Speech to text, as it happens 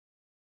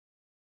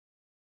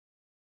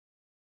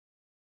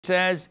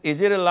Says,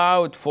 is it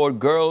allowed for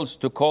girls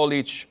to call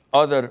each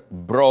other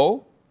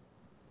bro?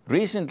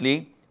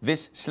 Recently,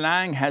 this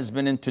slang has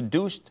been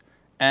introduced,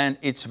 and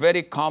it's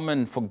very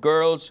common for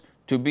girls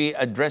to be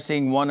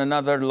addressing one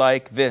another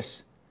like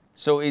this.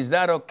 So is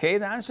that okay?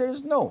 The answer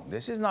is no,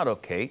 this is not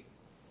okay.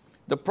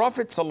 The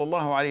Prophet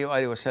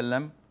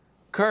ﷺ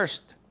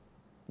cursed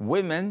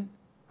women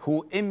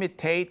who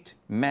imitate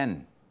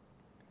men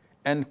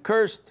and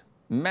cursed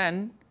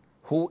men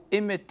who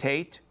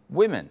imitate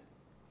women.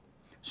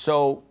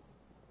 So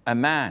a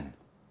man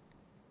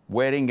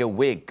wearing a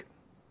wig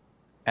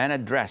and a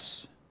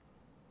dress,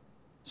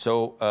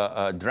 so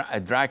a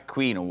drag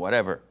queen or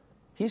whatever,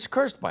 he's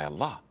cursed by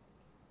Allah.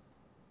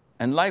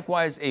 And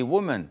likewise, a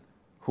woman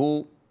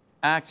who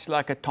acts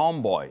like a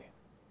tomboy,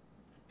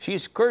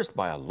 she's cursed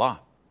by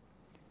Allah.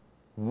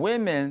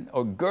 Women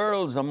or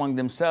girls among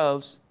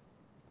themselves,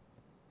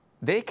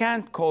 they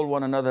can't call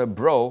one another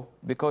bro,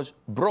 because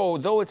bro,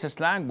 though it's a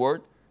slang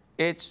word,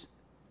 it's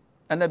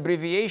an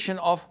abbreviation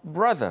of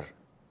brother.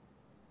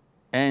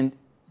 And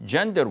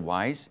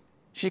gender-wise,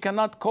 she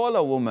cannot call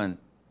a woman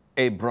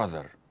a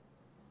brother.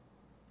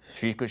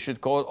 She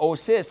should call, oh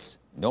sis,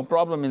 no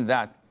problem in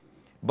that.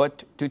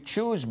 But to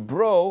choose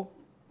bro,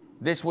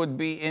 this would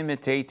be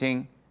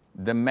imitating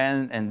the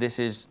men, and this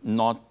is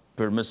not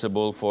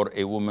permissible for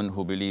a woman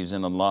who believes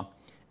in Allah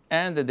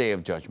and the Day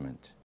of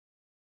Judgment.